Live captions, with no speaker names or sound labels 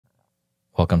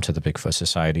Welcome to the Bigfoot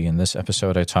Society. In this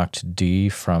episode, I talked to Dee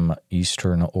from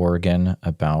Eastern Oregon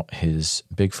about his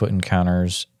Bigfoot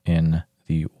encounters in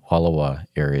the Wallowa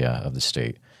area of the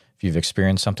state. If you've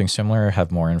experienced something similar or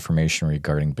have more information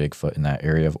regarding Bigfoot in that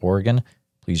area of Oregon,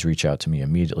 please reach out to me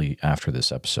immediately after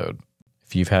this episode.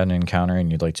 If you've had an encounter and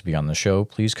you'd like to be on the show,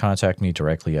 please contact me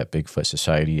directly at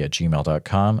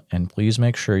bigfootsociety@gmail.com, and please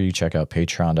make sure you check out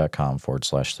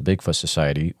patreon.com/the Bigfoot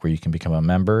Society, where you can become a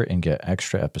member and get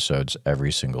extra episodes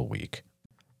every single week.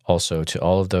 Also, to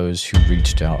all of those who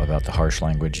reached out about the harsh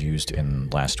language used in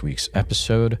last week's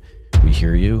episode, we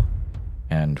hear you,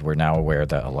 and we're now aware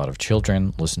that a lot of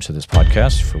children listen to this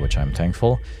podcast, for which I'm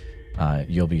thankful.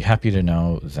 You'll be happy to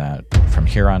know that from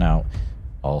here on out,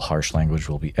 all harsh language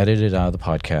will be edited out of the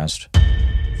podcast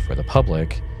for the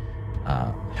public.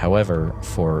 However,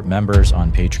 for members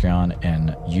on Patreon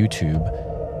and YouTube,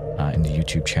 in the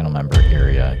YouTube channel member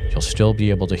area, you'll still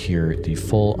be able to hear the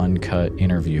full uncut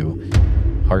interview,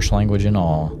 harsh language and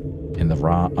all, in the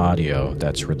raw audio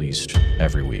that's released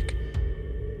every week.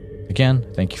 Again,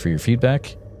 thank you for your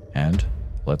feedback, and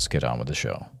let's get on with the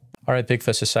show. All right,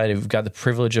 Bigfoot Society, we've got the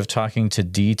privilege of talking to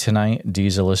Dee tonight.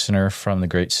 Dee's a listener from the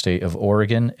great state of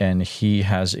Oregon, and he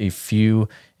has a few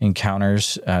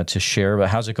encounters to share. But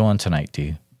how's it going tonight,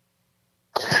 Dee?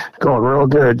 Going real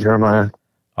good, Jeremiah.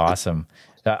 Awesome.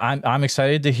 I'm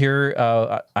excited to hear.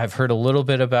 I've heard a little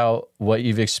bit about what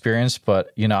you've experienced,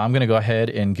 but I'm going to go ahead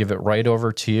and give it right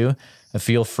over to you.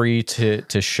 Feel free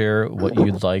to share what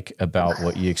you'd like about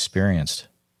what you experienced.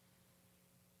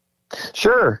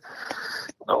 Sure.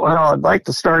 Well, I'd like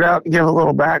to start out and give a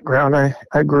little background.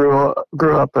 I grew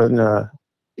up in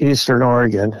Eastern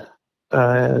Oregon,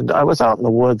 and I was out in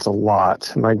the woods a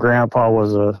lot. My grandpa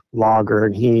was a logger,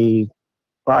 and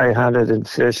I hunted and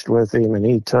fished with him, and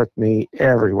he took me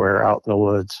everywhere out in the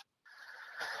woods.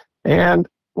 And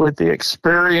with the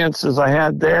experiences I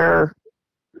had there,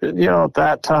 at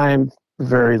that time,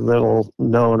 very little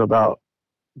known about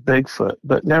Bigfoot,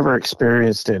 but never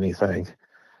experienced anything.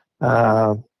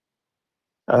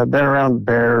 I've been around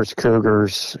bears,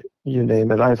 cougars, you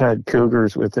name it. I've had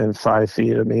cougars within 5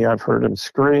 feet of me. I've heard them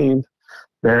scream.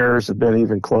 Bears have been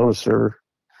even closer.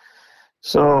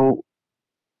 So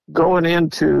going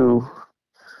into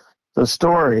the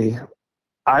story,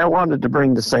 I wanted to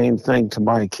bring the same thing to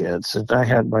my kids. And I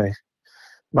had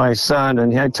my son,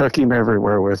 and I took him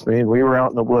everywhere with me. And we were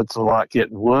out in the woods a lot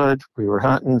getting wood. We were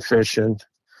hunting, fishing.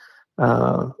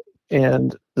 And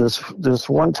this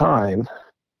one time,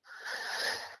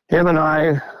 him and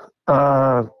I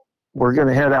were going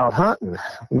to head out hunting.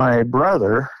 My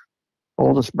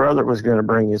oldest brother, was going to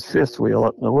bring his fifth wheel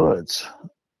up in the woods,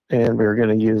 and we were going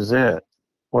to use it.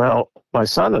 Well, my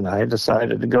son and I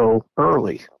decided to go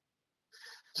early.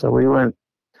 So we went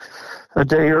a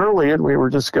day early, and we were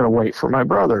just going to wait for my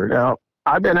brother. Now,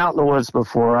 I've been out in the woods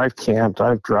before. I've camped.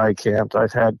 I've dry camped.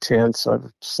 I've had tents.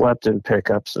 I've slept in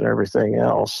pickups and everything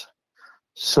else.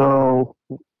 So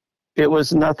it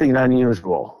was nothing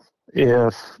unusual.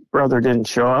 If brother didn't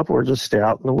show up, we'll just stay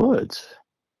out in the woods.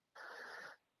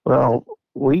 Well,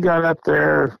 we got up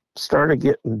there, started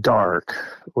getting dark.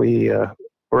 We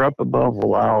were up above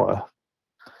Wallowa.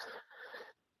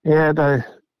 And I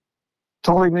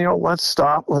told him, let's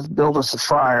stop, let's build us a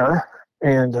fire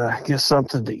and get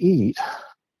something to eat.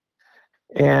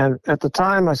 And at the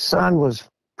time, my son was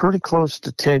pretty close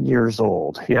to 10 years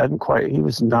old. He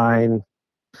was 9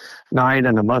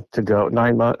 and a month to go,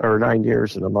 9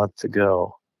 years and a month to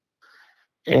go.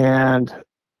 And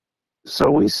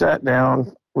so we sat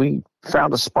down, we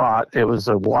found a spot. It was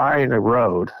a wide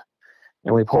road,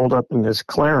 and we pulled up in this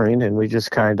clearing, and we just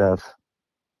kind of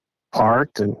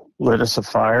parked and lit us a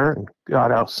fire and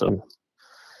got out some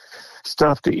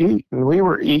stuff to eat. And we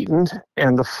were eating,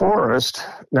 and the forest,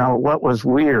 now what was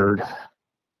weird,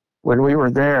 when we were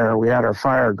there, we had our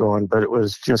fire going, but it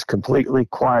was just completely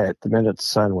quiet the minute the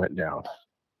sun went down.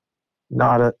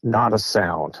 Not a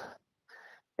sound.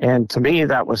 And to me,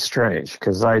 that was strange,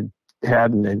 because I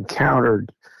hadn't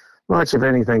encountered much of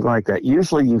anything like that.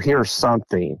 Usually you hear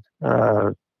something,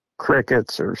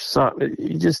 crickets or something.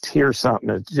 You just hear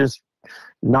something. It's just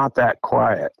not that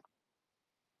quiet.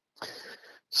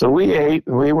 So we ate,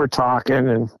 and we were talking,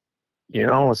 and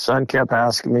my son kept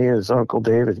asking me, is Uncle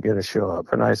David going to show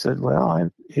up? And I said, well,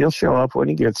 he'll show up when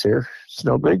he gets here. It's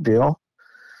no big deal.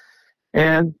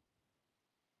 And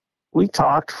we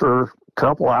talked for a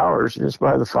couple hours just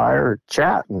by the fire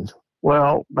chatting.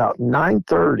 Well, about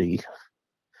 9:30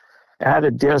 at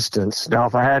a distance. Now,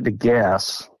 if I had to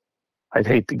guess, I'd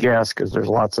hate to guess because there's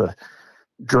lots of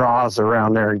draws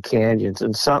around there in canyons,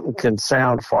 and something can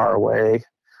sound far away.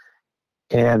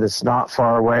 and it's not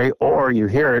far away, or you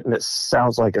hear it and it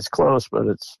sounds like it's close, but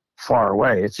it's far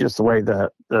away. It's just the way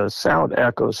that the sound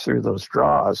echoes through those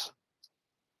draws.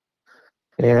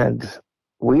 And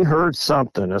we heard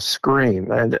something, a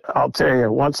scream. And I'll tell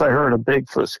you, once I heard a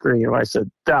Bigfoot scream, I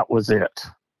said, that was it.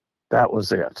 That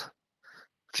was it.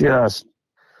 Just,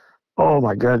 oh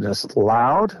my goodness,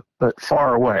 loud, but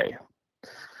far away.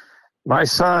 My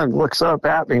son looks up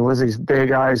at me with these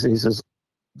big eyes and he says,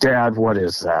 Dad, what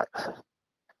is that?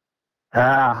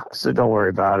 I said, don't worry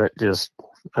about it. Just,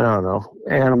 I don't know,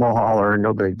 animal holler,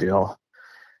 no big deal.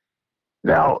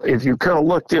 Now, if you could have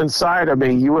looked inside of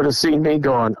me, you would have seen me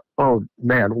going, oh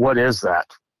man, what is that?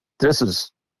 This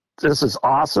is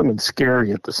awesome and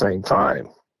scary at the same time,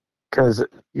 because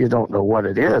you don't know what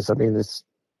it is. I mean, it's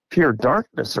pure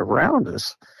darkness around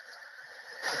us.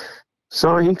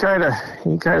 So he kind of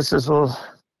says, well,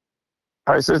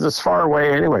 I said, it's far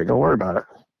away anyway. Don't worry about it.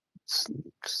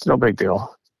 It's no big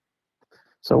deal.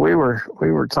 So we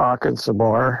were talking some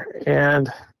more,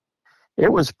 and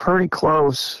it was pretty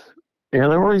close. And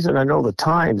the reason I know the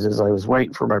times is I was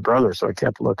waiting for my brother, so I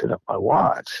kept looking at my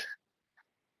watch.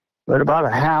 But about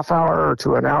a half hour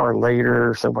to an hour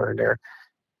later, somewhere in there,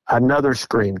 another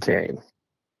scream came.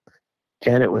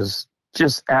 And it was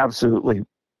just absolutely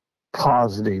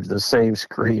positive the same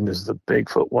scream as the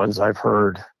Bigfoot ones I've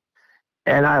heard.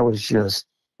 And I was just,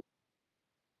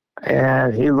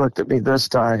 and he looked at me this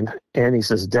time and he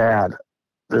says, Dad,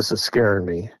 this is scaring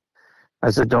me. I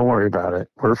said, don't worry about it.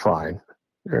 We're fine.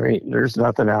 There's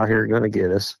nothing out here going to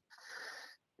get us.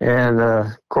 And of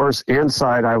course,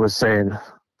 inside I was saying,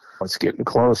 it's getting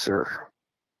closer.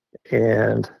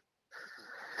 And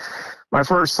my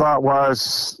first thought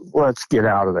was, let's get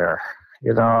out of there.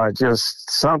 You know,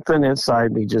 something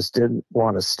inside me just didn't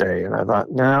want to stay. And I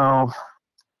thought, no,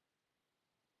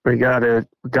 we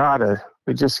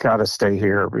just gotta stay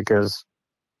here because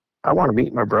I want to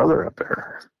meet my brother up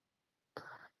there.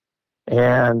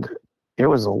 And it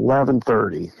was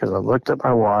 11:30 because I looked at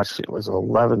my watch. It was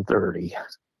 11:30.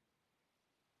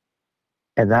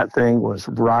 And that thing was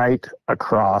right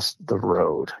across the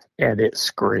road and it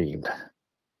screamed.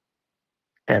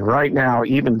 And right now,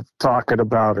 even talking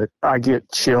about it, I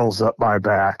get chills up my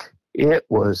back. It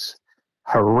was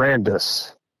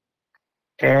horrendous.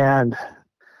 And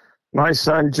my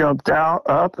son jumped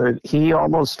up and he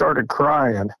almost started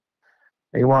crying.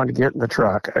 He wanted to get in the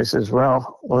truck. I says,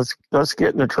 well, let's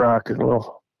get in the truck and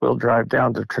we'll drive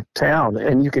down to town.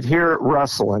 And you could hear it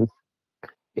rustling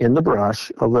in the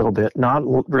brush a little bit, not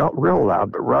real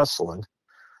loud, but rustling.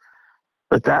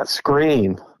 But that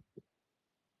scream,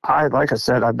 like I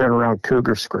said, I've been around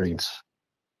cougar screams,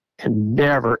 and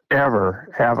never,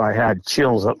 ever have I had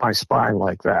chills up my spine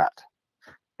like that.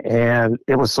 And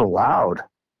it was so loud.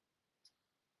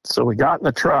 So we got in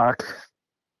the truck,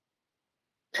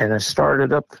 and I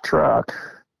started up the truck,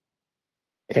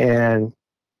 and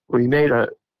we made a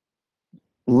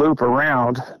loop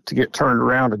around to get turned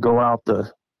around to go out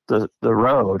the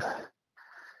road.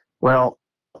 Well,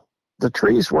 the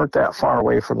trees weren't that far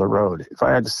away from the road. If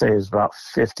I had to say, it was about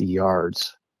 50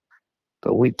 yards.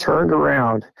 But we turned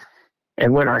around,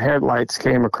 and when our headlights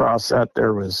came across that,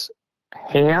 there was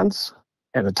hands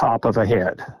and the top of a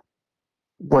head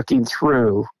looking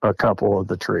through a couple of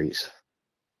the trees.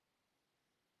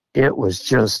 It was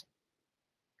just,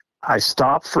 I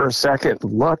stopped for a second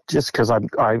and looked just because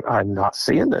I'm not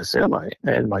seeing this, am I?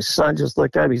 And my son just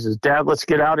looked at me. He says, Dad, let's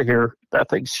get out of here. That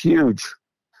thing's huge.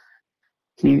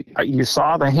 You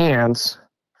saw the hands,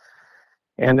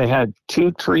 and they had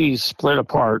two trees split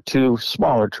apart, two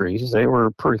smaller trees. They were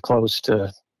pretty close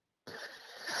to,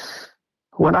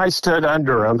 when I stood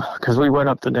under them, because we went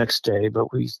up the next day, but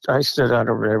I stood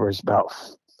under them,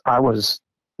 I was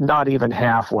not even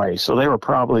halfway. So they were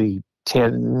probably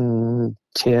 10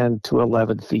 to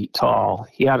 11 feet tall.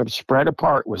 He had them spread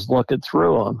apart, was looking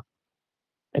through them.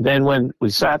 And then when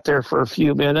we sat there for a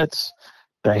few minutes,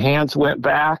 the hands went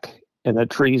back and the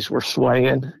trees were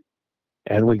swaying,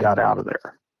 and we got out of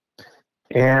there.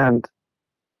 And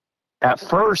at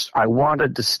first I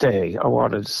wanted to stay. I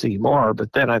wanted to see more,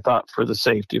 but then I thought, for the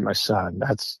safety of my son,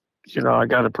 I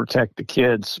got to protect the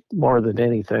kids more than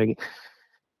anything.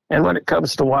 And when it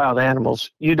comes to wild animals,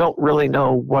 you don't really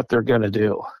know what they're going to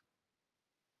do.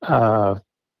 I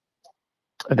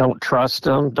don't trust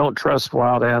them. Don't trust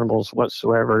wild animals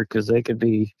whatsoever, because they could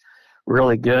be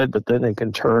really good, but then they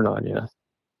can turn on you.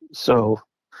 So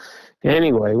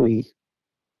anyway,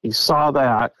 he saw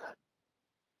that.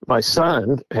 My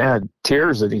son had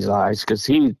tears in his eyes because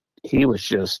he was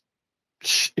just,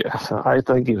 I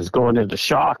think he was going into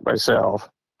shock myself.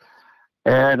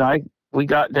 And we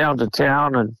got down to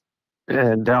town,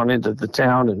 and down into the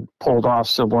town and pulled off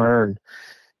somewhere. And,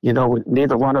 you know,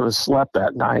 neither one of us slept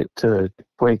that night to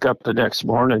wake up the next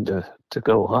morning to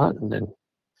go hunting. And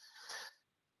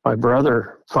my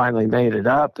brother finally made it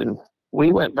up, and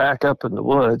we went back up in the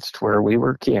woods to where we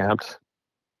were camped.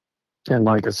 And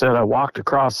like I said, I walked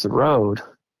across the road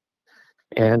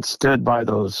and stood by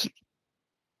those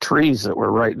trees that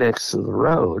were right next to the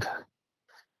road.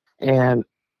 And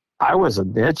I was a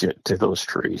midget to those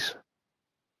trees.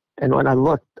 And when I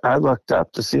looked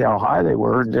up to see how high they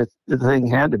were. The thing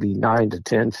had to be 9 to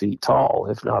 10 feet tall,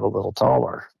 if not a little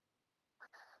taller.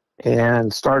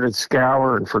 And started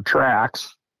scouring for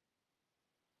tracks.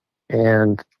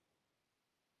 And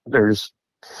the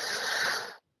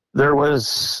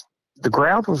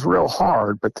ground was real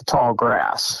hard, but the tall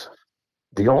grass.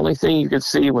 The only thing you could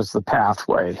see was the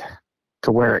pathway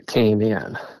to where it came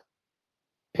in.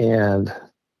 And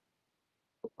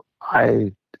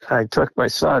I took my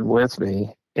son with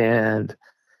me, and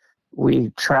we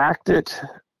tracked it.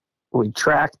 We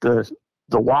tracked the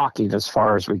walking as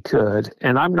far as we could.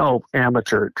 And I'm no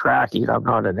amateur at tracking. I'm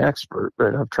not an expert,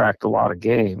 but I've tracked a lot of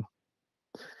game.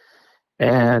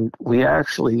 And we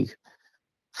actually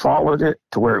followed it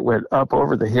to where it went up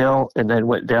over the hill and then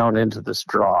went down into this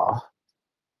draw.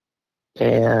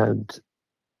 And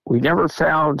there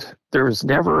was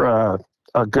never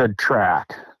a good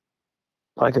track.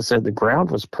 Like I said, the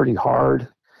ground was pretty hard,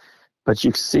 but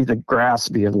you could see the grass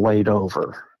being laid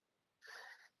over.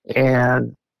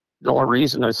 And the only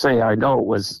reason I say I know it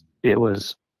was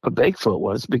a Bigfoot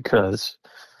was because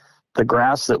the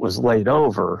grass that was laid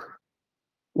over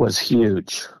was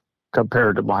huge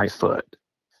compared to my foot.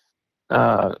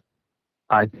 I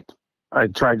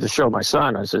tried to show my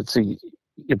son. I said, "See,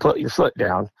 you put your foot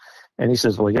down," and he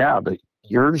says, "Well, yeah, but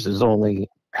yours is only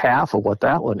half of what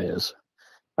that one is."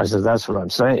 I said, "That's what I'm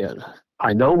saying.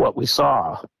 I know what we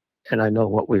saw, and I know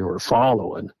what we were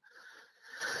following."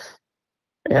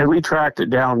 And we tracked it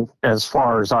down as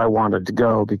far as I wanted to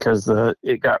go because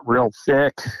it got real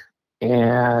thick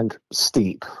and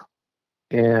steep,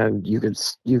 and you could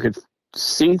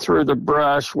see through the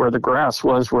brush where the grass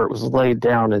was, where it was laid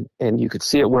down, and you could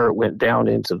see it where it went down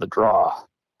into the draw.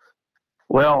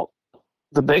 Well,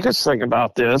 the biggest thing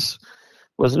about this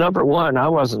was, number one, I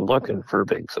wasn't looking for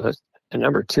Bigfoot. And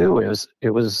number two is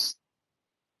it was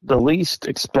the least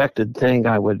expected thing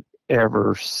I would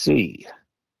ever see.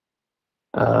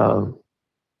 I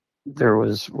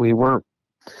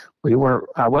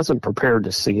wasn't prepared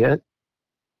to see it.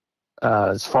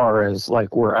 As far as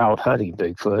like we're out hunting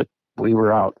Bigfoot, we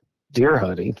were out deer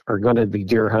hunting, or going to be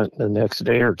deer hunting the next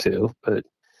day or two.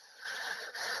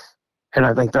 And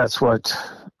I think that's what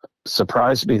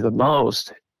surprised me the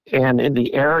most. And in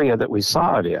the area that we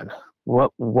saw it in,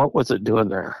 what was it doing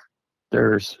there?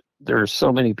 There's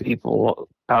so many people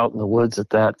out in the woods at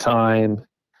that time,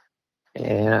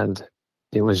 and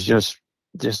it was just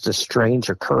a strange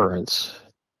occurrence.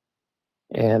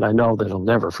 And I know that I'll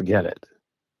never forget it.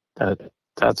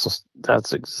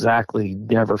 That's exactly,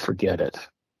 never forget it.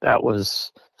 That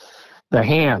was the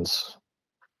hands.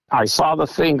 I saw the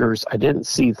fingers. I didn't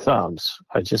see thumbs.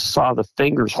 I just saw the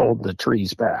fingers holding the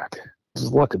trees back.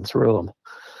 Just looking through them.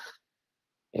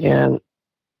 And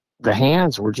the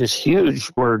hands were just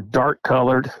huge, were dark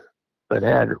colored, but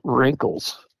had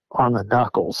wrinkles on the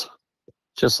knuckles,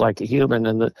 just like a human.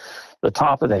 And the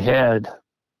top of the head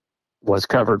was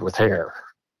covered with hair.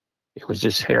 It was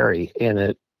just hairy.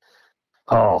 And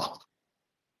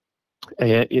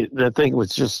the thing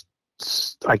was just,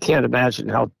 I can't imagine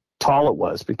how tall it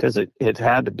was, because it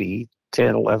had to be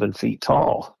 10, 11 feet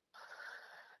tall.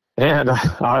 And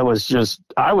I was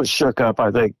shook up, I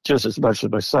think, just as much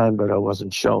as my son, but I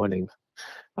wasn't showing him.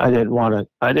 I didn't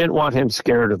want him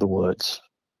scared of the woods,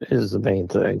 is the main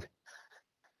thing.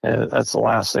 And that's the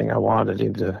last thing I wanted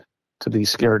him to be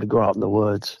scared to go out in the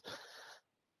woods.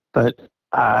 But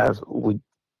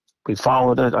we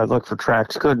followed it. I looked for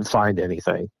tracks, couldn't find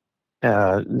anything.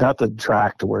 Nothing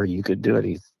tracked to where you could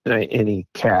do any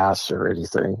casts or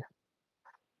anything.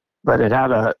 But it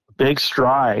had a big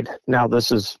stride. Now,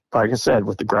 this is, like I said,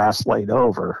 with the grass laid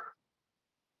over.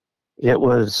 It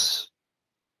was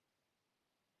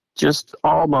just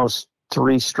almost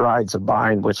 3 strides of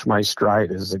mine, which my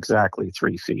stride is exactly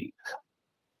 3 feet.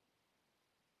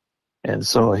 And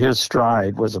so his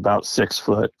stride was about 6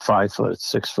 foot, 5 foot,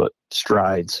 6 foot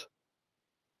strides.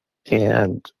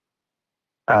 And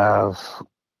that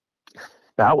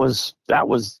was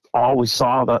all we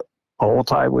saw the whole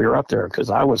time we were up there, because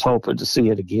I was hoping to see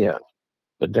it again,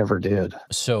 but never did.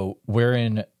 So we're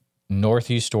in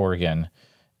Northeast Oregon,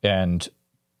 and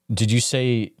did you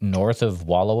say north of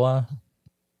Wallowa?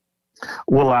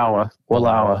 Wallowa.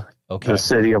 the Okay.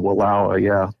 city of Wallowa.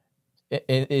 Yeah.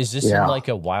 Is this in Yeah. like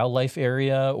a wildlife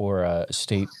area or a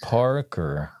state park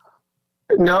or?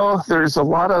 No, there's a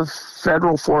lot of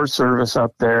federal Forest Service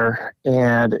up there,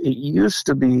 and it used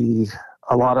to be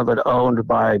a lot of it owned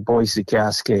by Boise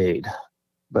Cascade,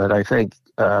 but I think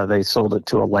they sold it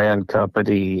to a land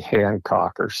company,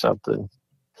 Hancock or something.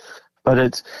 But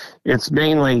it's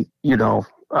mainly,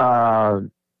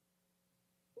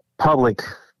 public.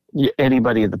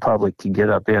 Anybody in the public can get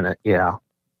up in it. Yeah.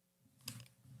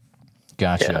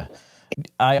 Gotcha. Yeah.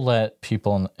 I let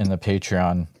people in the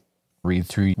Patreon read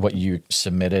through what you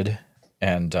submitted,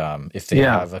 and if they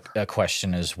have a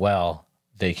question as well,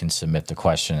 they can submit the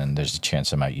question, and there's a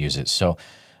chance I might use it. So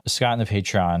Scott in the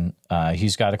Patreon,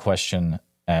 he's got a question,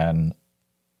 and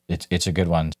it's a good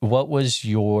one. What was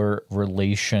your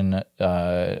relation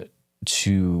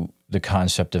to the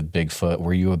concept of Bigfoot?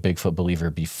 Were you a Bigfoot believer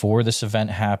before this event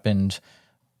happened?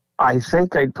 I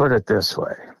think I'd put it this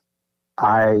way.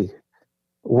 I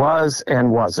was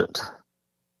and wasn't.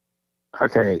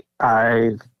 Okay,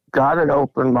 I got an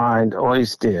open mind,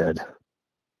 always did.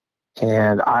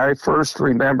 And I first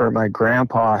remember my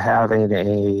grandpa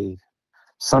having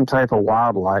some type of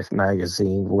wildlife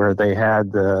magazine where they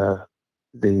had the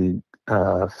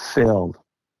film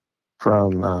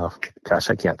from, I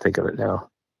can't think of it now.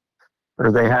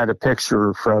 Or they had a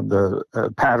picture from the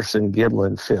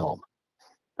Patterson-Gimlin film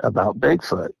about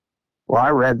Bigfoot. Well, I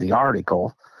read the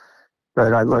article,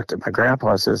 but I looked at my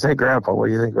grandpa and says, "Hey, Grandpa, what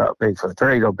do you think about Bigfoot?"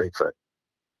 "There ain't no Bigfoot."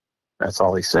 That's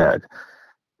all he said.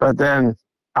 But then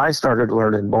I started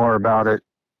learning more about it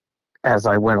as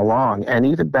I went along. And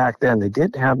even back then, they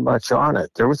didn't have much on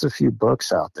it. There was a few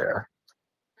books out there.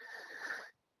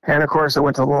 And, of course, I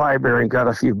went to the library and got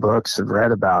a few books and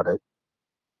read about it.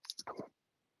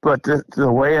 But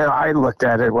the way I looked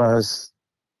at it was,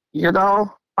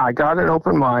 I got an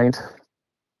open mind,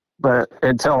 but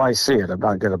until I see it, I'm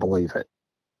not going to believe it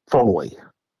fully.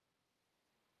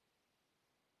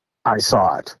 I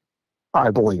saw it. I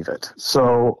believe it.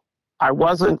 So I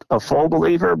wasn't a full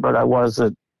believer, but I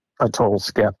wasn't a total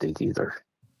skeptic either,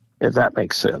 if that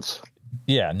makes sense.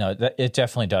 Yeah, no, it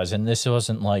definitely does. And this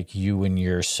wasn't like you and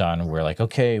your son were like,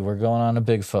 okay, we're going on a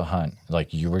Bigfoot hunt.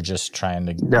 Like you were just trying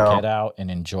to get out and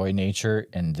enjoy nature,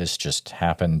 and this just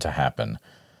happened to happen.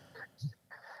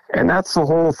 And that's the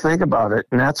whole thing about it.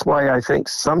 And that's why I think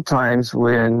sometimes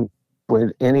when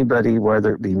anybody,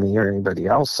 whether it be me or anybody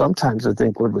else, sometimes I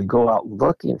think when we go out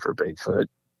looking for Bigfoot,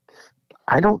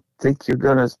 I don't think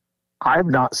I've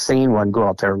not seen one go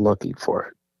out there looking for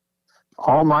it.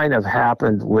 All mine have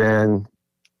happened when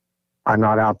I'm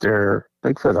not out there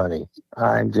Bigfoot hunting.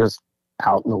 I'm just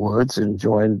out in the woods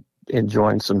enjoying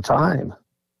some time.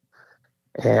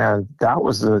 And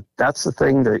that's the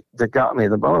thing that got me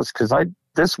the most, because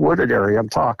this wooded area I'm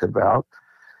talking about,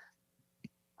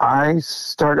 I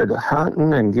started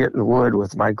hunting and getting wood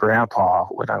with my grandpa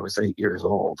when I was 8 years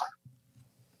old.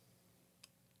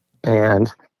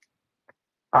 And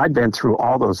I'd been through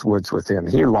all those woods with him.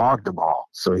 He logged them all.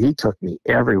 So he took me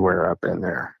everywhere up in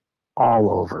there, all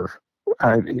over.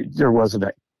 There wasn't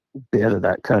a bit of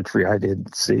that country I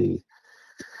didn't see.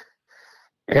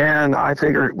 And I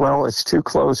figured, well, it's too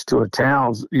close to a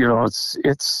town.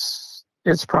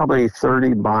 It's probably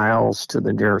 30 miles to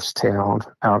the nearest town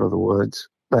out of the woods.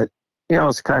 But,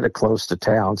 it's kind of close to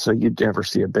town, so you'd never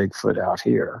see a Bigfoot out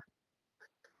here.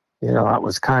 That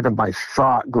was kind of my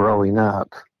thought growing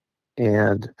up.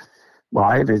 And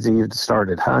I even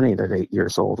started hunting at 8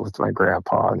 years old with my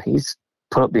grandpa, and he's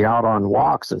put me out on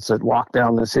walks and said, "Walk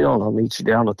down this hill and I'll meet you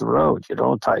down at the road,"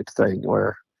 type thing,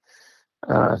 where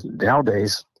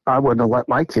nowadays I wouldn't have let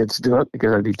my kids do it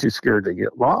because I'd be too scared to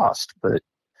get lost. But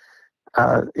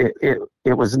it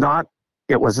was not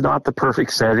the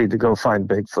perfect setting to go find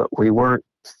Bigfoot. We weren't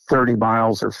 30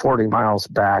 miles or 40 miles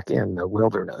back in the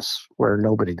wilderness where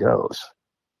nobody goes.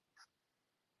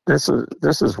 This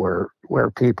is where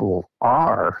people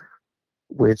are,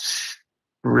 which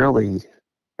really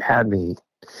had me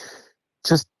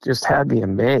just had me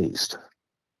amazed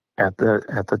at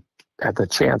the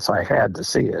chance I had to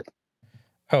see it.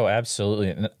 Oh,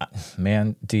 absolutely.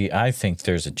 Man, D, I think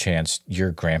there's a chance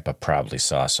your grandpa probably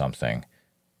saw something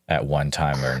at one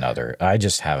time or another. I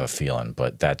just have a feeling,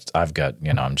 but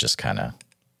I'm just kind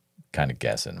of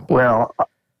guessing. Well,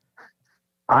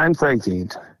 I'm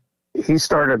thinking he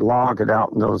started logging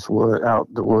out in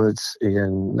the woods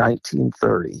in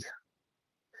 1930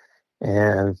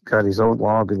 and got his own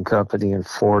logging company in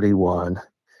 41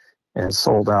 and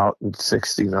sold out in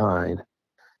 69.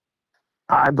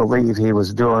 I believe he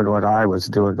was doing what I was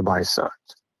doing to my sons.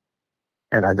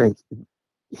 And I think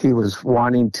he was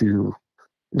wanting to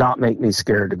not make me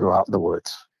scared to go out in the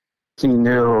woods. he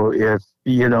knew if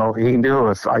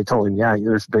I told him, yeah,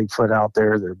 there's Bigfoot out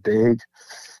there. They're big.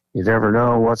 You never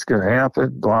know what's going to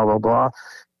happen, blah, blah, blah.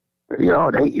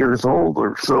 At 8 years old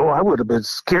or so, I would have been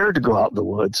scared to go out in the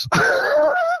woods.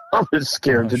 I was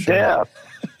scared to death.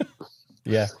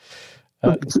 Yeah.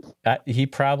 He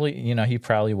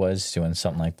probably was doing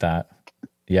something like that.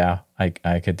 Yeah,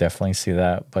 I could definitely see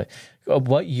that. But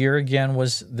what year again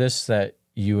was this that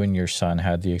you and your son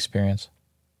had the experience?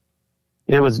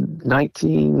 It was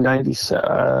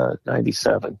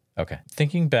 1997. Okay.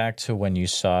 Thinking back to when you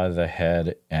saw the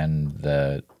head and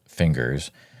the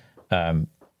fingers,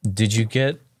 did you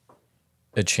get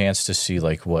a chance to see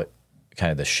like what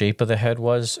kind of the shape of the head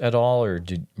was at all, or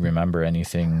did you remember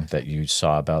anything that you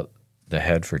saw about the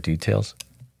head for details?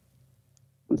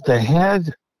 The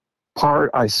head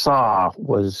part I saw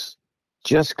was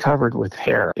just covered with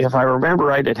hair. If I remember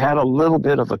right, it had a little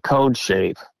bit of a cone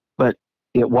shape, but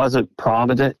it wasn't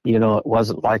prominent. It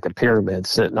wasn't like a pyramid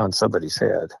sitting on somebody's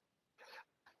head,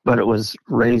 but it was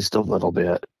raised a little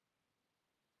bit.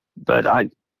 But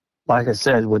like I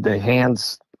said, with the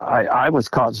hands, I was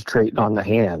concentrating on the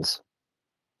hands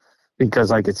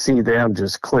because I could see them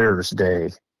just clear as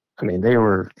day. I mean, they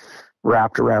were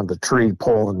wrapped around the tree,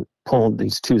 pulling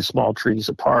these two small trees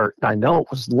apart. And I know it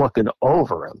was looking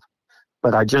over him,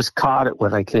 but I just caught it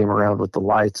when I came around with the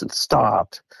lights and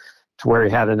stopped to where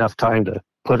he had enough time to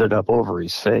put it up over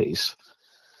his face.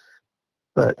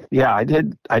 But yeah, I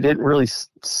didn't really,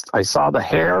 I saw the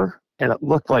hair and it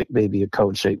looked like maybe a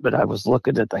cone shape, but I was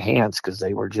looking at the hands because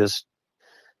they were just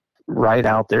right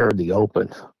out there in the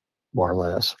open, more or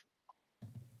less.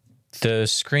 The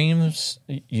screams,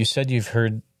 you said you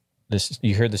heard the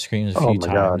screams a few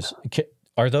times.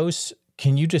 Are those,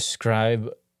 can you describe,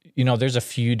 there's a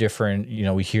few different,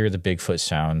 we hear the Bigfoot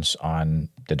sounds on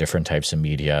the different types of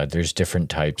media. There's different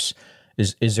types.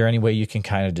 Is there any way you can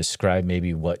kind of describe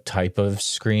maybe what type of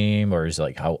scream, or is it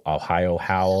like Ohio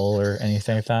howl or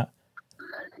anything like that?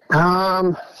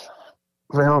 Well,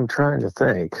 I'm trying to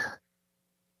think.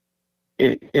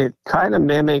 It kind of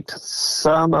mimicked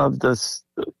some of this.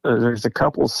 There's a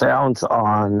couple sounds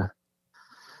on,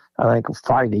 I think,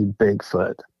 Finding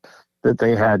Bigfoot that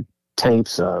they had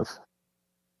tapes of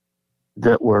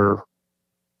that were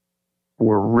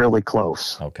really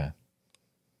close. Okay.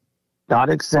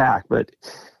 Not exact, but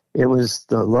it was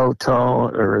the low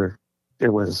tone, or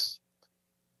it was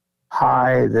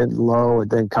high, then low, and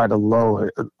then kind of low,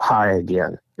 high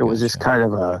again. It was just kind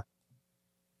of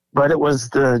but it was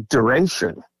the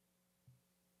duration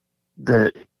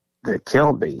that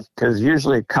killed me, because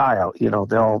usually a coyote,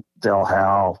 they'll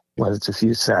howl when it's a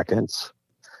few seconds.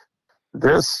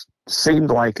 This seemed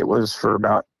like it was for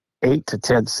about 8 to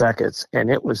 10 seconds, and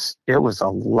it was a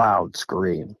loud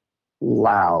scream,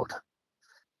 loud.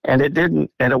 And it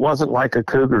wasn't like a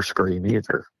cougar scream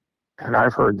either. And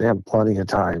I've heard them plenty of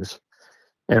times.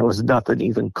 And it was nothing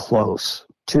even close.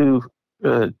 Too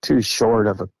short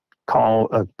of a call.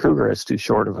 A cougar is too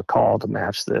short of a call to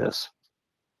match this.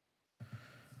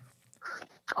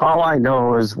 All I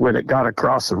know is when it got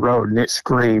across the road and it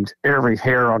screamed, every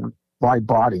hair on my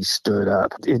body stood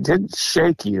up. It didn't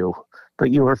shake you,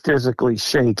 but you were physically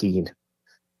shaking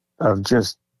of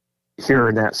just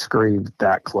hearing that scream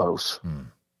that close.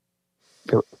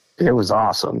 It was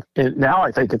awesome. Now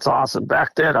I think it's awesome.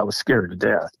 Back then I was scared to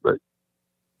death. But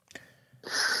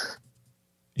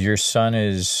your son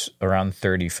is around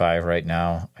 35 right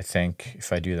now, I think,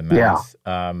 if I do the math.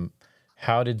 Yeah.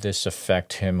 How did this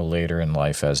affect him later in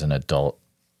life as an adult,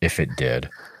 if it did?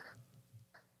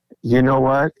 You know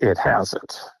what? It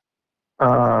hasn't.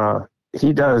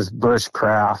 He does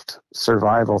bushcraft,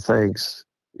 survival things.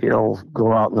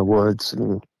 Go out in the woods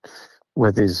and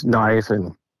with his knife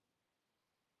and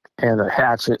a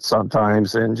hatchet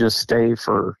sometimes, and just stay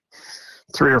for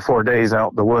 3 or 4 days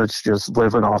out in the woods, just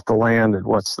living off the land and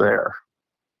what's there.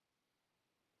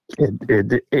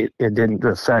 It didn't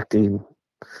affect him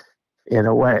in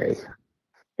a way.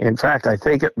 In fact, I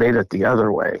think it made it the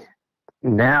other way.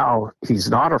 Now he's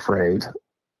not afraid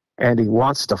and he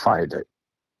wants to find it,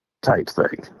 type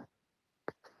thing.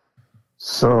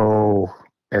 So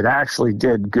it actually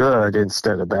did good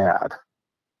instead of bad.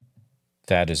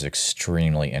 That is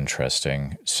extremely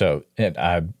interesting. So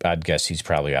I'd guess he's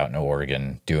probably out in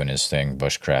Oregon doing his thing,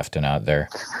 bushcrafting out there.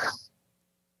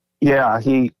 Yeah,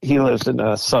 he lives in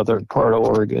the southern part of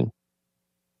Oregon.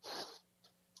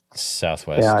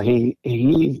 Southwest. Yeah,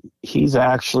 he's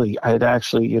actually, now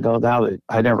that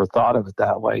I never thought of it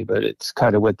that way, but it's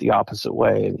kind of went the opposite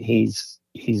way, and he's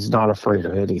not afraid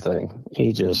of anything.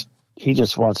 He just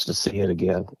wants to see it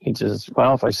again. He just,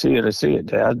 well, if I see it, I see it,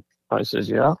 Dad. I says,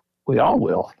 yeah, we all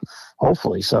will.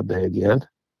 Hopefully someday again.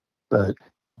 But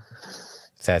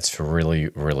that's really,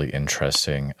 really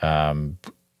interesting.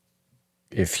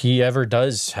 If he ever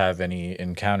does have any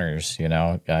encounters,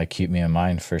 keep me in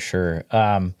mind for sure.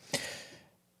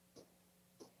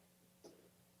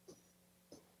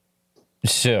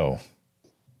 So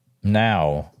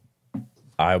now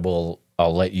I'll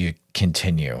let you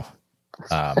continue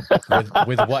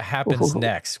with what happens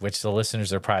next, which the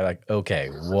listeners are probably like, okay,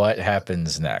 what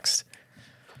happens next?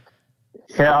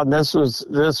 Yeah, and this was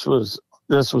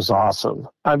awesome.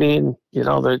 I mean,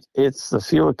 that it's the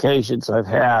few occasions I've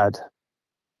had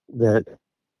that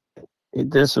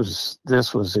this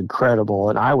was incredible,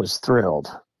 and I was thrilled.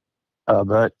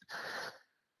 But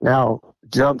now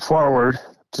jump forward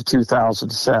to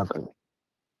 2007.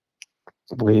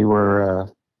 We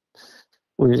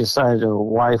decided a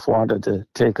wife wanted to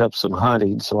take up some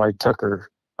hunting, so I took her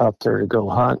up there to go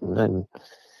hunting. And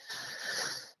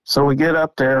so we get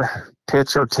up there,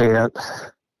 pitch our tent,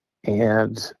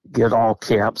 and get all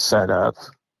camp set up.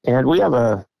 And we have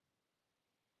a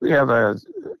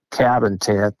cabin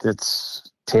tent that's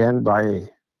 10 by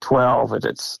 12, and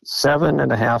it's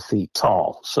 7.5 feet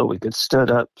tall. So we could stand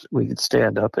up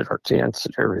in our tents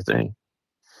and everything.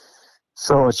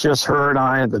 So it's just her and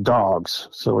I and the dogs.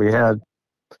 So we had,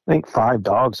 I think, 4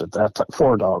 dogs at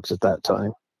that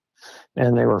time.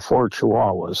 And they were 4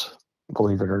 Chihuahuas,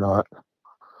 believe it or not.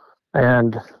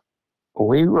 And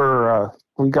we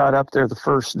got up there the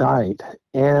first night,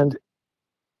 and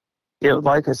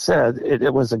like I said,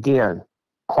 it was again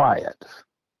quiet.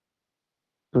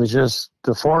 It was just,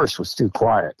 the forest was too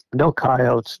quiet. No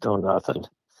coyotes, no nothing.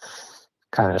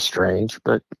 Kind of strange,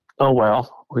 but oh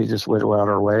well, we just went about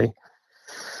our way.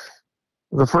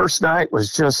 The first night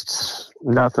was just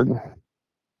nothing.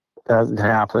 Nothing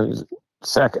happened.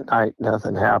 Second night,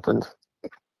 nothing happened.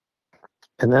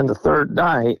 And then the third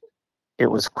night, it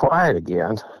was quiet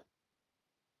again.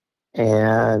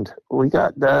 And we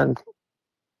got done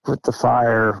with the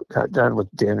fire, got done with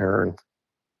dinner, and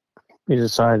we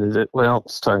decided that, well,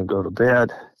 it's time to go to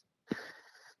bed.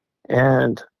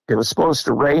 And it was supposed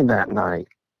to rain that night.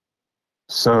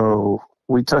 So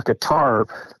we took a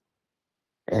tarp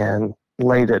and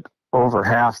laid it over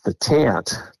half the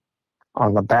tent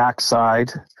on the back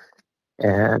side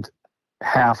and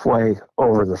halfway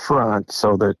over the front,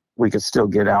 so that we could still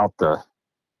get out the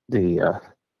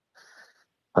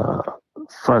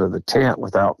front of the tent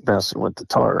without messing with the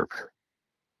tarp.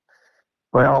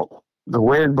 Well, the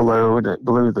wind blew, and it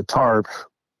blew the tarp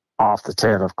off the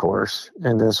tent, of course.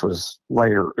 And this was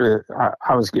later.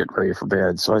 I was getting ready for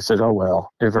bed, so I said, oh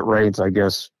well, if it rains, I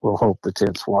guess we'll hope the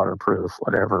tent's waterproof,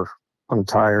 whatever. I'm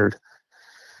tired.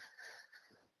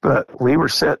 But we were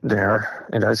sitting there,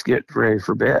 and I was getting ready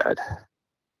for bed.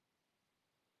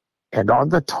 And on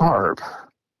the tarp,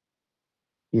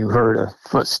 you heard a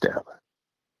footstep.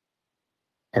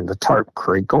 And the tarp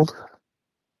crinkled.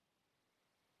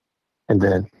 And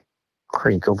then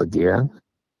crinkled again.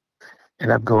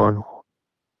 And I'm going,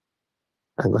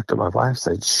 I looked at my wife and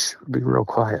said, shh, be real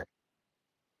quiet.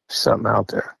 There's something out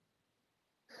there.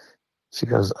 She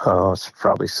goes, oh, it's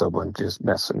probably someone just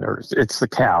messing there. It's the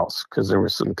cows, because there were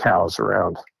some cows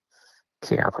around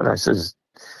camp. And I says,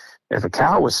 if a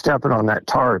cow was stepping on that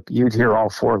tarp, you'd hear all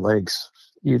 4 legs.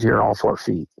 You'd hear all 4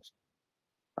 feet.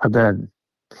 I've been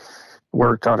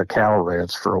worked on a cow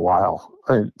ranch for a while.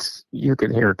 You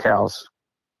can hear cows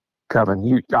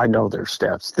coming. I know their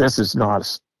steps. This is not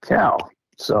a cow.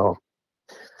 So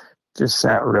just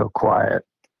sat real quiet.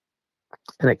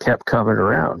 And it kept coming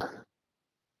around.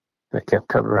 And it kept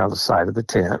coming around the side of the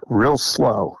tent, real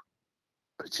slow.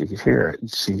 But you could hear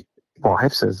it. My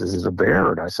wife says, this is a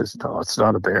bear. And I says, no, it's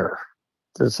not a bear.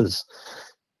 This is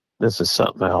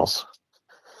something else.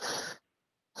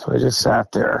 So I just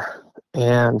sat there.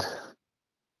 And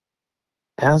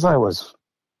as I was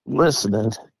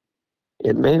listening,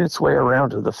 it made its way around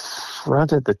to the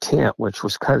front of the tent, which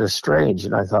was kind of strange.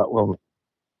 And I thought, well,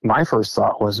 my first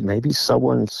thought was maybe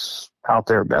someone's out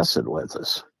there messing with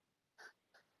us.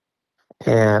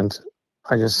 And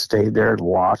I just stayed there and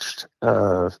watched.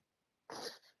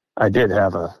 I did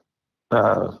have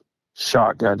a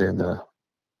shotgun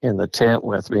in the tent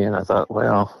with me, and I thought,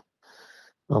 well,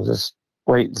 I'll just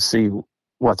wait and see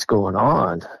what's going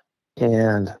on.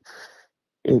 And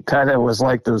it kind of was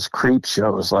like those creep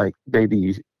shows, like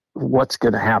maybe what's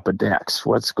going to happen next,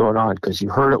 what's going on, because you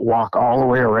heard it walk all the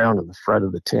way around in the front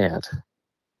of the tent.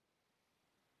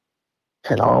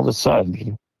 And all of a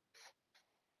sudden,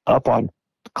 up on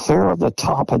clear of the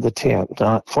top of the tent,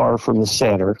 not far from the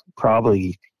center,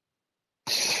 probably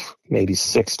maybe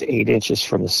 6 to 8 inches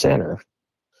from the center,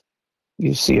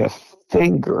 you see a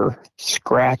finger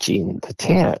scratching the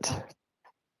tent.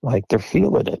 like they're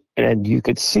feeling it. And you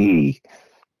could see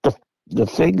the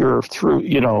figure through,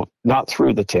 not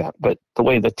through the tent, but the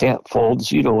way the tent folds,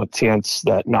 a tent's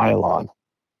that nylon.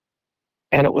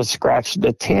 And it was scratching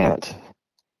the tent,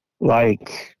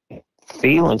 like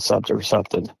feeling something or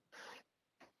something.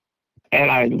 And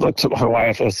I looked at my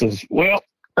wife and I says, well,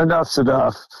 enough's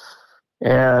enough.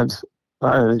 And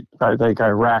I think I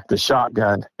racked the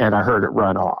shotgun and I heard it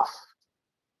run off.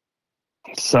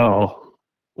 So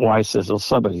wife says, well,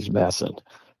 somebody's messing.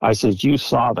 I said, you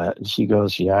saw that? And she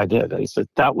goes, yeah, I did. I said,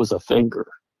 that was a finger,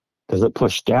 because it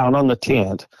pushed down on the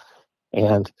tent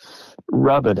and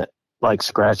rubbing it, like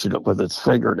scratching it with its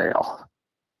fingernail.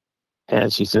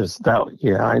 And she says,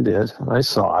 yeah, I did. I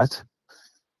saw it.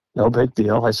 No big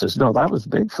deal. I says, no, that was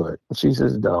Bigfoot. And she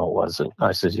says, no, it wasn't.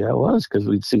 I says, yeah, it was, because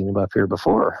we'd seen him up here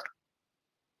before.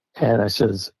 And I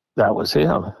says, that was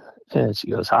him. And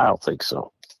she goes, I don't think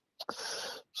so.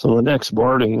 So the next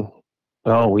morning,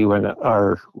 we went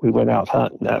out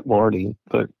hunting that morning,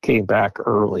 but came back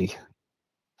early.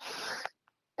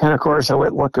 And of course, I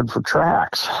went looking for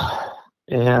tracks,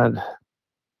 and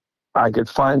I could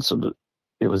find some.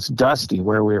 It was dusty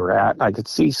where we were at. I could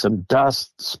see some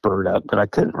dust spurred up, but I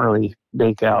couldn't really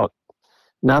make out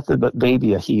nothing but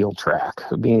maybe a heel track,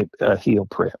 maybe a heel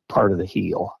print, part of the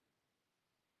heel.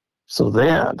 So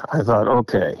then I thought,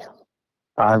 okay,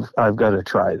 I've got to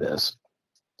try this.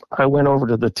 I went over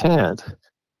to the tent,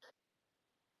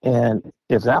 and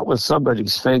if that was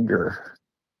somebody's finger,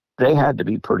 they had to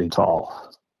be pretty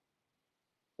tall,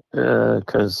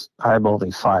 because I'm only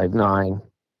 5'9",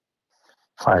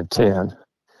 5'10",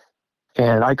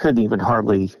 and I couldn't even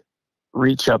hardly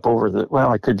reach up over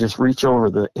I could just reach over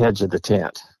the edge of the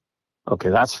tent. Okay,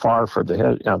 that's far from the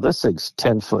head. Now, this thing's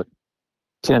 10 foot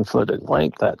in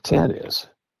length, that tent is.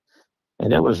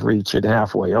 And it was reaching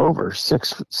halfway over,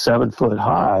 7 foot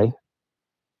high,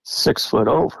 6 foot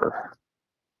over.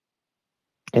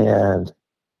 And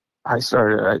I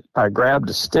grabbed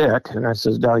a stick and I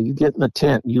says, now you get in the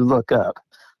tent and you look up.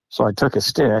 So I took a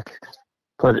stick,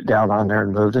 put it down on there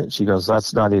and moved it. She goes,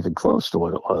 that's not even close to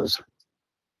what it was.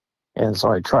 And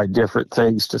so I tried different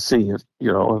things to see if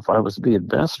I was being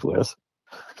messed with.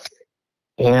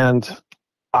 And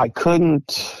I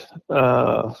couldn't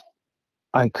do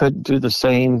the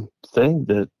same thing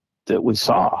that we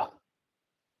saw.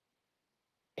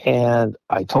 And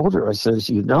I told her, I says,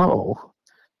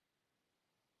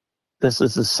 this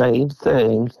is the same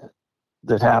thing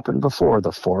that happened before.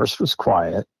 The forest was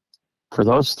quiet. For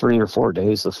those 3 or 4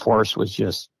 days, the forest was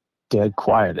just dead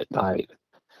quiet at night.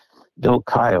 No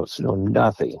coyotes, no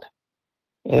nothing.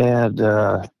 And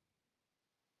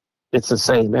it's the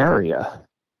same area.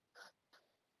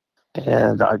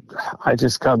 And I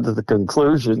just come to the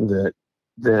conclusion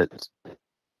that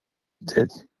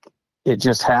it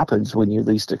just happens when you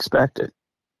least expect it.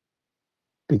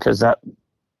 Because that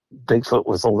Bigfoot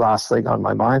was the last thing on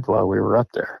my mind while we were up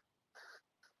there.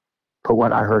 But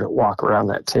when I heard it walk around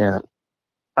that tent,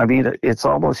 I mean, it's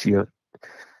almost you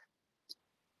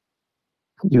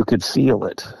could feel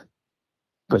it,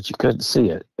 but you couldn't see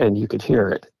it, and you could hear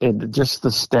it. And just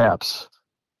the steps,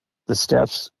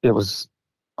 it was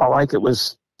like it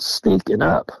was sneaking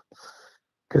up,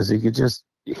 because you could just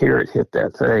hear it hit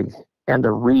that thing. And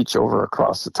to reach over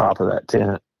across the top of that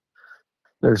tent,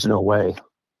 there's no way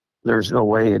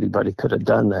anybody could have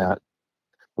done that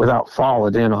without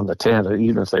falling in on the tent,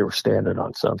 even if they were standing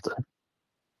on something.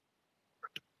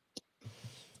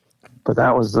 But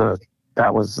that was the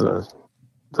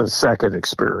second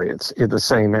experience in the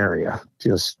same area,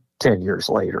 just 10 years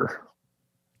later.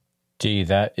 D,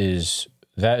 that is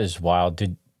wild.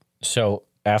 So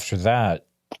after that,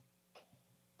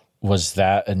 was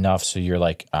that enough? So you're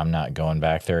like, I'm not going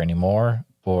back there anymore?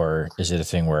 Or is it a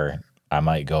thing where I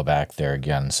might go back there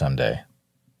again someday?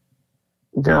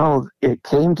 No, it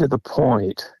came to the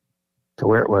point to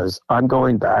where it was, I'm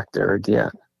going back there again.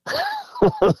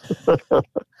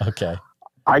 Okay.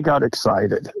 I got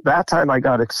excited. That time I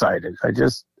got excited. I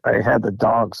had the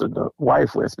dogs and the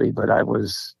wife with me, but I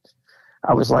was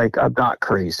like, I'm not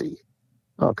crazy.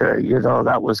 Okay.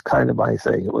 That was kind of my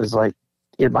thing. It was like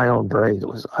in my own brain,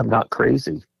 I'm not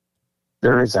crazy.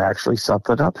 There is actually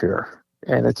something up here,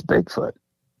 and it's Bigfoot.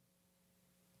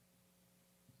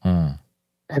 And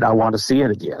I want to see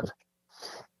it again.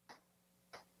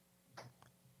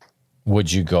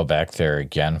 Would you go back there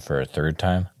again for a third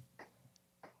time?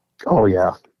 Oh,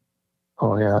 yeah.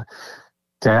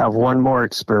 To have one more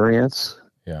experience.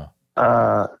 Yeah.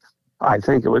 I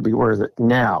think it would be worth it.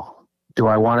 Now, do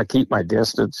I want to keep my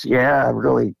distance? Yeah, I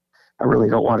really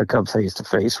don't want to come face to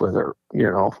face with her.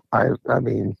 I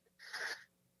mean,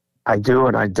 I do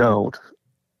and I don't.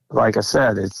 like I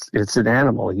said, it's an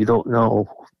animal. You don't know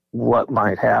what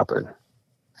might happen.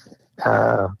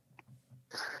 I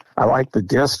like the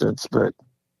distance, but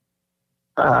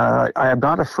I am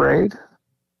not afraid.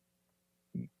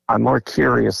 I'm more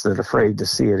curious than afraid to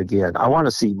see it again. I want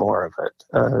to see more of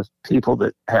it. People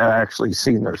that have actually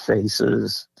seen their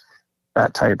faces,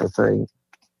 that type of thing.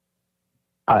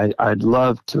 I'd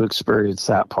love to experience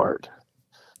that part,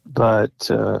 but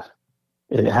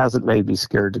it hasn't made me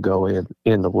scared to go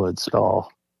in the woods at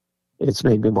all. It's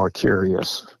made me more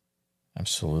curious.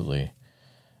 Absolutely.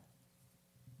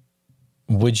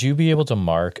 Would you be able to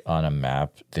mark on a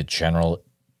map the general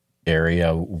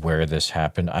area where this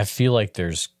happened? I feel like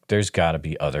there's got to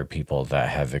be other people that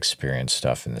have experienced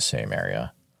stuff in the same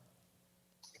area.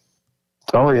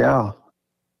 Oh yeah,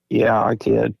 yeah. I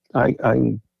can. I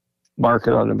can mark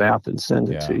it on the map and send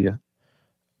it to you.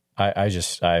 I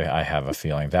have a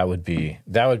feeling that would be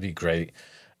great.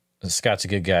 Scott's a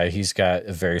good guy. He's got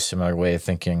a very similar way of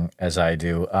thinking as I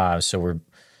do. So we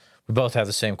both have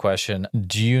the same question.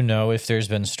 Do you know if there's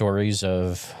been stories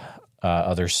of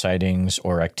other sightings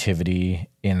or activity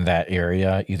in that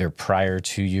area, either prior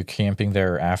to you camping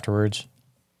there or afterwards?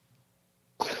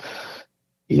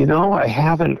 You know, I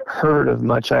haven't heard of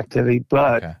much activity,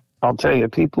 but okay. I'll tell you,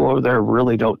 people over there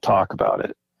really don't talk about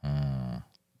it.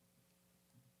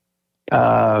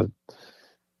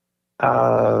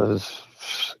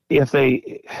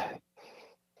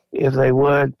 If they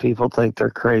would, people think they're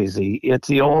crazy. It's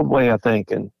the old way of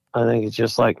thinking. I think it's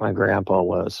just like my grandpa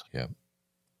was. Yeah.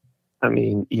 I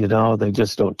mean, you know, they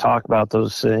just don't talk about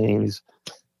those things.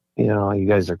 You know, you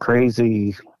guys are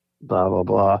crazy, blah, blah,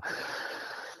 blah.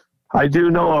 I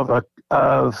do know of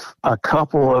a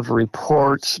couple of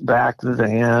reports back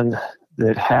then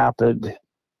that happened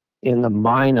in the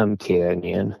Minam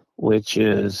Canyon, which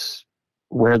is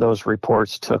where those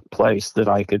reports took place, that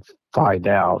I could find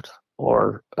out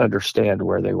or understand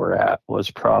where they were at.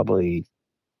 Was probably,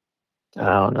 I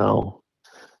don't know,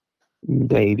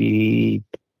 maybe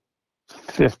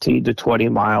 15 to 20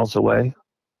 miles away.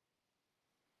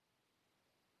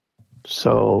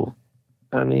 So,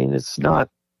 I mean, it's not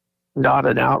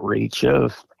an outreach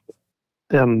of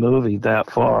them moving that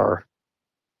far.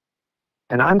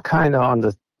 And I'm kind of on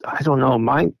the, I don't know,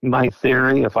 my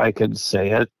theory, if I could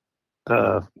say it,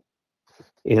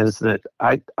 is that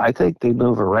I think they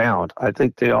move around. I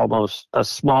think they almost, a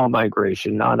small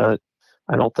migration, I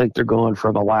don't think they're going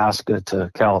from Alaska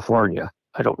to California.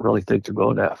 I don't really think they're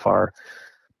going that far.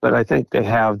 But I think they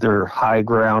have their high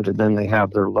ground and then they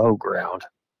have their low ground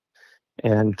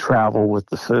and travel with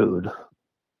the food.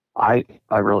 I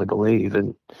really believe.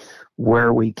 And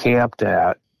where we camped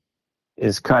at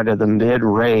is kind of the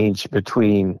mid-range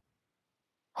between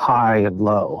high and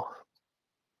low.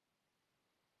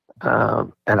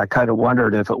 And I kind of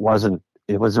wondered if it was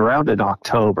around in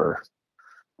October,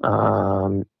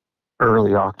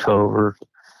 early October.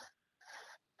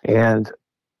 And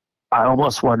I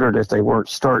almost wondered if they weren't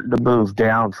starting to move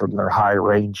down from their high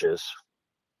ranges.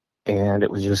 And it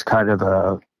was just kind of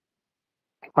a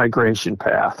migration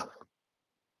path,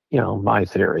 you know, my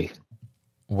theory.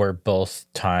 Were both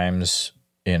times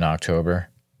in October?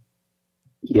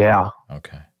 Yeah.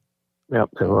 Okay. Yep,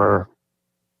 they were.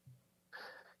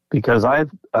 Because I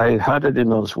hunted in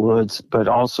those woods, but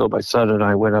also my son and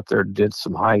I went up there and did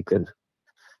some hiking.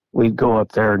 We'd go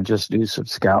up there and just do some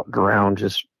scouting around,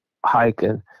 just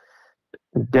hiking.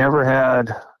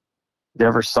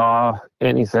 Never saw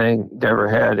anything, never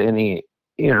had any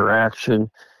interaction,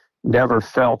 never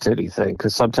felt anything.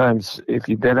 Because sometimes if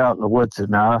you've been out in the woods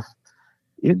enough,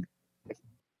 you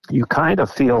kind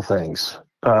of feel things.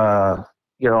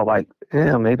 You know, like,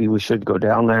 yeah, maybe we should go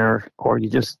down there, or you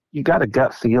got a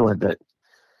gut feeling that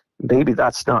maybe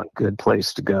that's not a good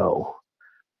place to go.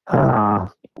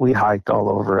 We hiked all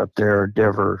over up there.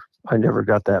 I never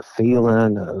got that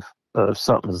feeling of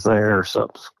something's there,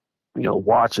 something's, you know,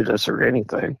 watching us or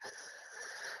anything.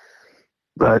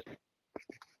 But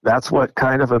that's what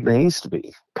kind of amazed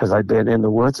me, because I've been in the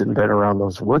woods and been around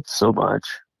those woods so much,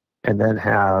 and then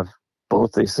have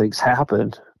both these things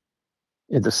happen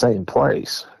in the same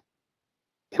place.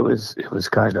 It was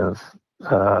kind of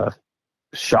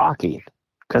shocking,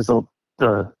 because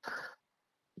the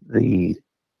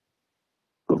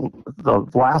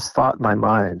last thought in my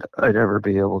mind, I'd ever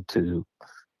be able to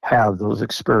have those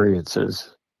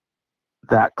experiences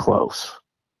that close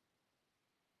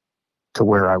to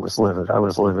where I was living. I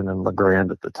was living in La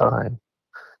Grande at the time,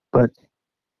 but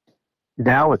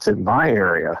now it's in my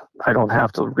area. I don't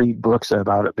have to read books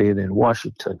about it being in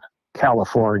Washington,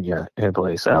 California, and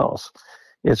place else.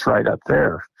 It's right up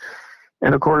there.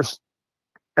 And of course,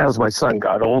 as my son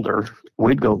got older,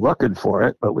 we'd go looking for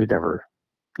it, but we never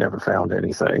found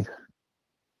anything.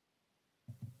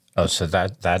 Oh, so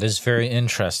that is very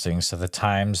interesting. So the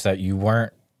times that you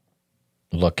weren't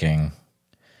looking,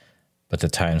 but the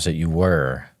times that you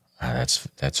were,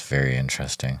 that's very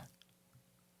interesting.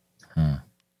 And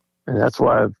that's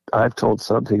why I've told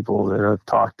some people that I've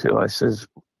talked to,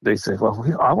 they say, well,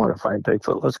 I want to find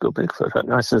Bigfoot. Let's go Bigfoot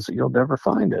hunting. I says, you'll never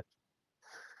find it.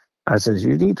 I says,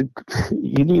 you need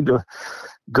to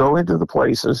go into the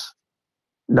places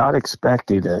not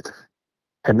expecting it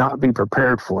and not be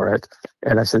prepared for it.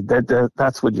 And I said,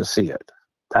 that's when you see it.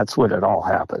 That's when it all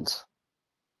happens.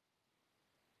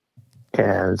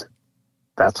 And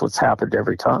that's what's happened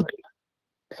every time.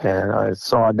 And I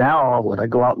saw now when I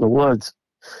go out in the woods,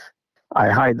 I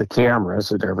hide the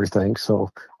cameras and everything. So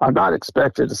I'm not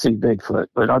expected to see Bigfoot,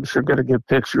 but I'm sure going to get a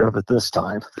picture of it this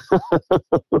time.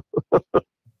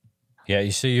 Yeah,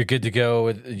 you see, you're good to go.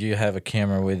 You have a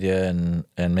camera with you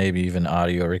and maybe even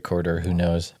audio recorder. Who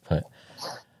knows? But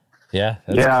yeah,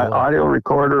 that's cool. Audio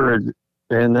recorder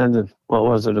and then what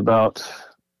was it about?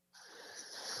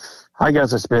 I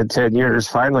guess it's been 10 years.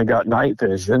 Finally got night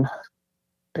vision,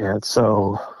 and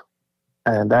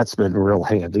that's been real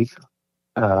handy.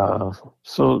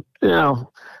 So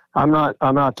I'm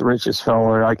not the richest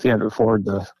fella. I can't afford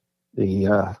the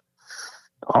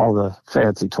all the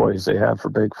fancy toys they have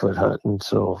for Bigfoot hunting.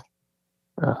 So,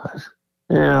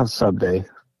 someday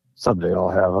I'll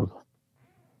have them.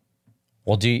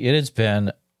 Well, Dee, it has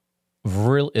been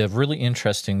a really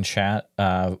interesting chat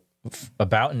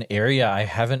about an area I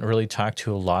haven't really talked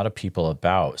to a lot of people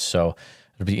about. So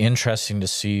it'll be interesting to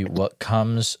see what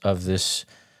comes of this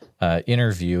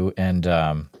interview. And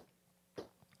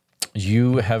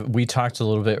we talked a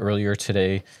little bit earlier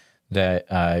today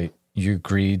that you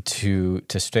agreed to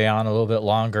stay on a little bit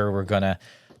longer. We're going to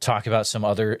talk about some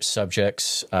other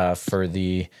subjects for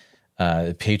the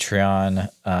Patreon,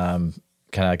 kind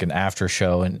of like an after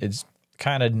show, and it's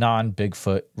kind of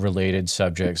non-Bigfoot related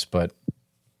subjects, but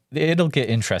it'll get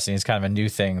interesting. It's kind of a new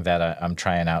thing that I'm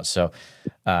trying out. So,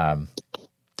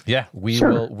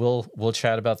 we'll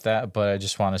chat about that. But I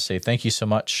just want to say thank you so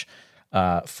much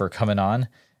for coming on.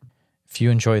 If you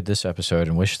enjoyed this episode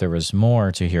and wish there was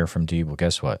more to hear from Dee, well,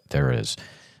 guess what? There is.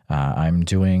 I'm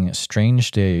doing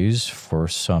Strange Days for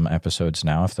some episodes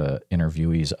now if the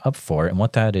interviewee's up for it. And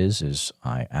what that is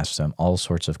I ask them all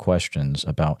sorts of questions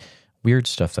about weird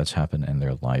stuff that's happened in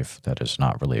their life that is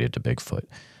not related to Bigfoot.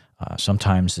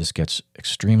 Sometimes this gets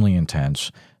extremely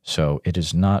intense, so it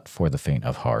is not for the faint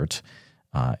of heart.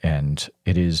 And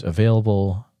it is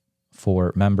available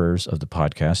for members of the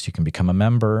podcast. You can become a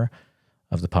member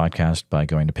of the podcast by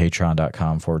going to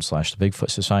patreon.com/the Bigfoot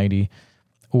Society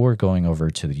or going over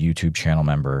to the YouTube channel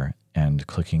member and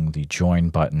clicking the join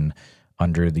button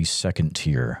under the second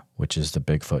tier, which is the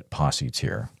Bigfoot Posse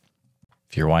tier.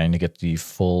 If you're wanting to get the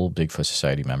full Bigfoot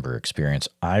Society member experience,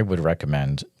 I would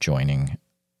recommend joining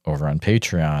over on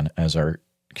Patreon, as our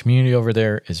community over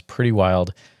there is pretty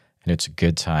wild and it's a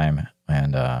good time.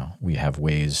 And we have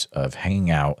ways of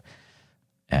hanging out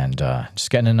and just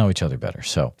getting to know each other better.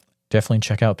 So definitely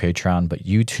check out Patreon, but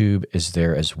YouTube is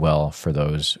there as well for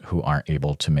those who aren't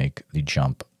able to make the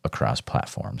jump across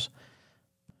platforms.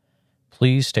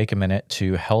 Please take a minute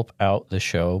to help out the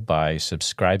show by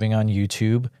subscribing on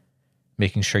YouTube,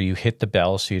 making sure you hit the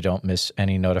bell so you don't miss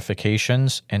any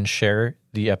notifications, and share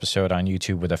the episode on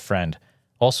YouTube with a friend.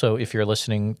 Also, if you're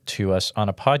listening to us on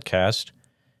a podcast,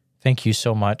 thank you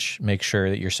so much. Make sure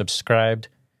that you're subscribed,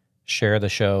 share the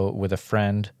show with a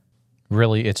friend.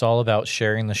 Really, it's all about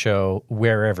sharing the show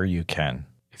wherever you can.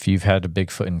 If you've had a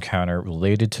Bigfoot encounter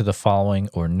related to the following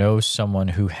or know someone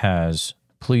who has,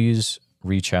 please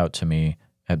reach out to me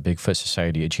at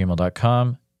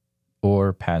bigfootsociety@gmail.com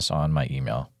or pass on my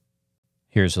email.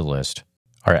 Here's the list.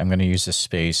 All right, I'm going to use this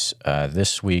space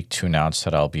this week to announce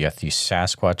that I'll be at the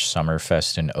Sasquatch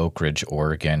Summerfest in Oak Ridge,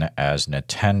 Oregon as an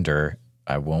attender.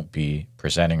 I won't be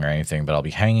presenting or anything, but I'll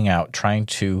be hanging out trying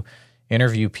to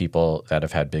interview people that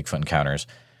have had Bigfoot encounters.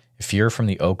 If you're from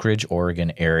the Oak Ridge,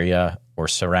 Oregon area or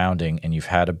surrounding and you've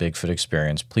had a Bigfoot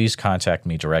experience, please contact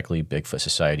me directly,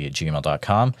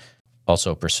 bigfootsociety@gmail.com.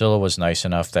 Also, Priscilla was nice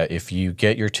enough that if you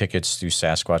get your tickets through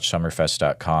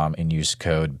SasquatchSummerfest.com and use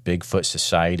code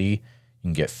BigfootSociety, you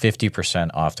can get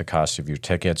 50% off the cost of your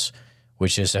tickets,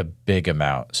 which is a big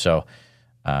amount. So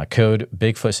code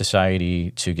Bigfoot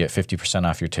Society to get 50%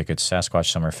 off your tickets,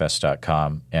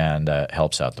 SasquatchSummerfest.com, and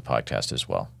helps out the podcast as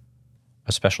well.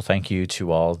 A special thank you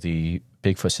to all the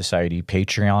Bigfoot Society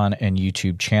Patreon and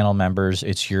YouTube channel members.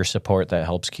 It's your support that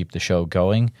helps keep the show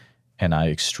going, and I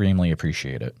extremely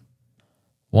appreciate it.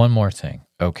 One more thing.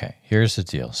 Okay, here's the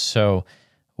deal. So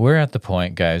we're at the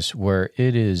point, guys, where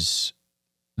there's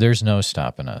no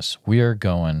stopping us. We are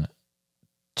going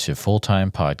to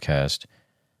full-time podcast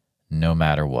no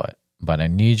matter what. But I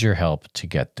need your help to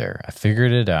get there. I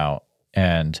figured it out,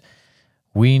 and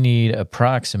we need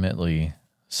approximately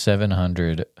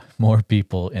 700 more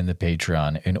people in the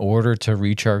Patreon in order to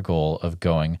reach our goal of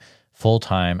going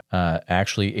full-time,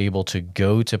 actually able to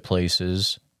go to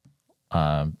places,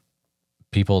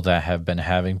 people that have been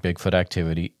having Bigfoot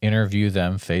activity, interview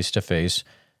them face-to-face,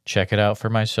 check it out for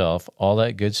myself, all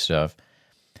that good stuff.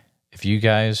 If you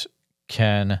guys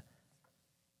can...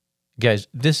 Guys,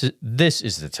 this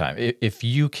is the time. If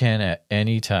you can at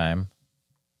any time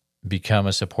become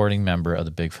a supporting member of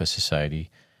the Bigfoot Society,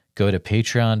 go to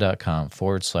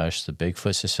patreon.com/the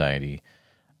Bigfoot Society.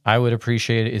 I would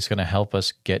appreciate it. It's going to help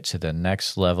us get to the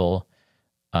next level,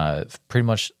 pretty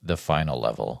much the final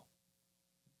level.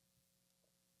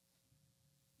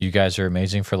 You guys are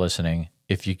amazing for listening.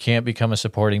 If you can't become a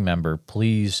supporting member,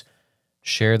 please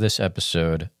share this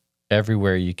episode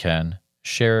everywhere you can.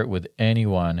 Share it with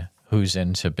anyone who's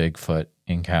into Bigfoot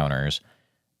encounters,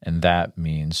 and that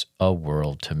means a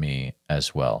world to me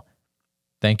as well.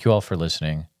 Thank you all for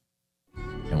listening,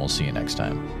 and we'll see you next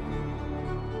time.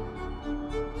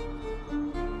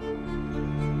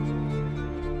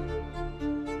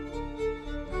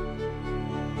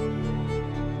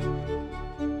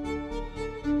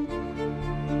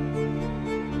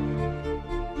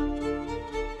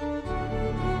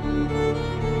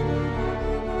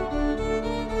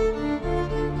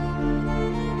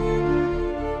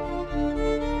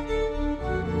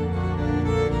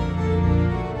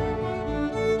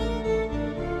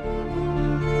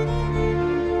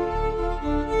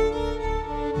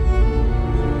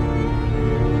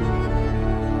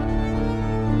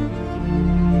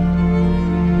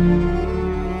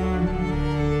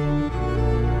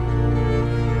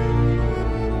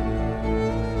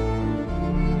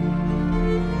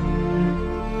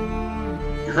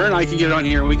 Her and I can get on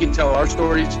here and we can tell our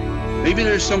stories. Maybe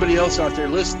there's somebody else out there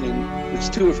listening that's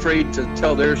too afraid to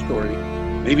tell their story.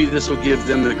 Maybe this will give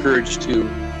them the courage to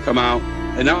come out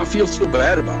and not feel so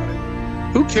bad about it.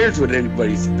 Who cares what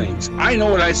anybody thinks? I know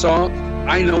what I saw.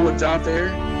 I know what's out there.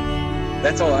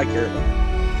 That's all I care about.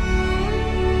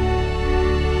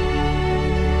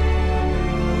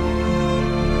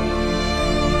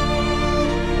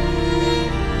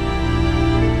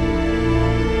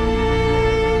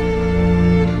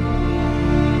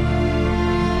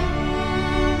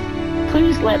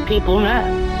 Please let people know.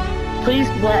 Please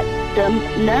let them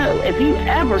know. If you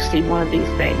ever see one of these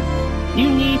things, you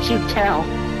need to tell.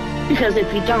 Because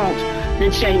if you don't,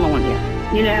 then shame on you.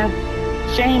 You know?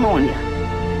 Shame on you.